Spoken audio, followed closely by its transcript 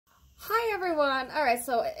everyone. Alright,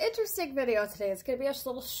 so interesting video today. It's going to be a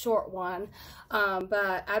little short one,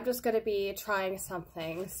 but I'm just going to be trying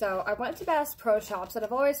something. So I went to Bass Pro Shops, and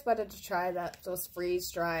I've always wanted to try those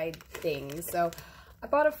freeze-dried things. So I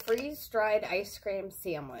bought a freeze-dried ice cream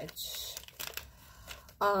sandwich.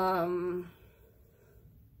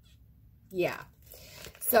 Yeah.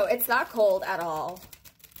 So it's not cold at all.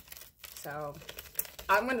 So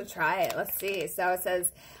I'm going to try it. Let's see. So it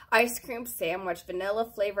says ice cream sandwich, vanilla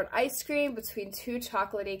flavored ice cream between two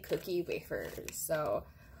chocolatey cookie wafers. So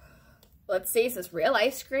let's see. It says real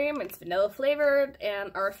ice cream. It's vanilla flavored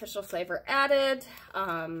and artificial flavor added.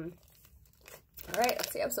 All right,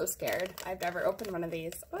 let's see. I'm so scared. I've never opened one of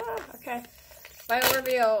these. Okay. Final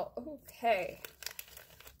reveal. Okay.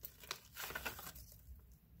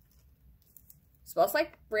 Smells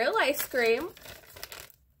like real ice cream.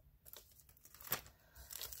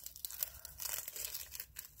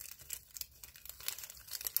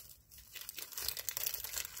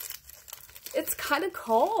 It's kind of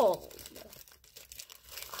cold.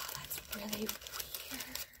 Oh, that's really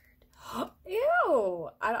weird. Ew.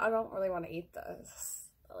 I don't really want to eat this.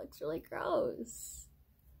 That looks really gross.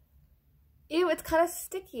 Ew, it's kind of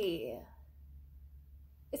sticky.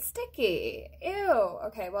 It's sticky. Ew.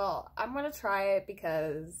 Okay, well, I'm going to try it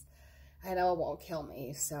because I know it won't kill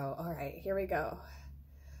me. So, all right, here we go.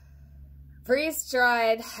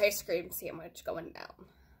 Freeze-dried ice cream sandwich going down.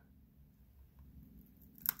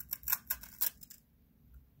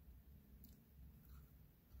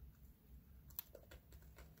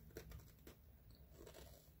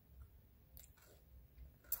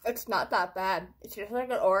 It's not that bad. It's just like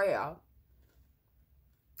an Oreo.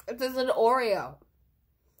 It's just an Oreo.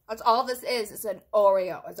 That's all this is. It's an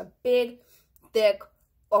Oreo. It's a big, thick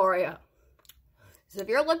Oreo. So if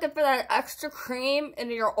you're looking for that extra cream in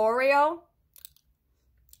your Oreo,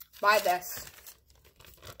 buy this.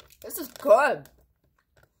 This is good.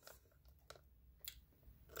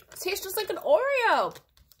 It tastes just like an Oreo.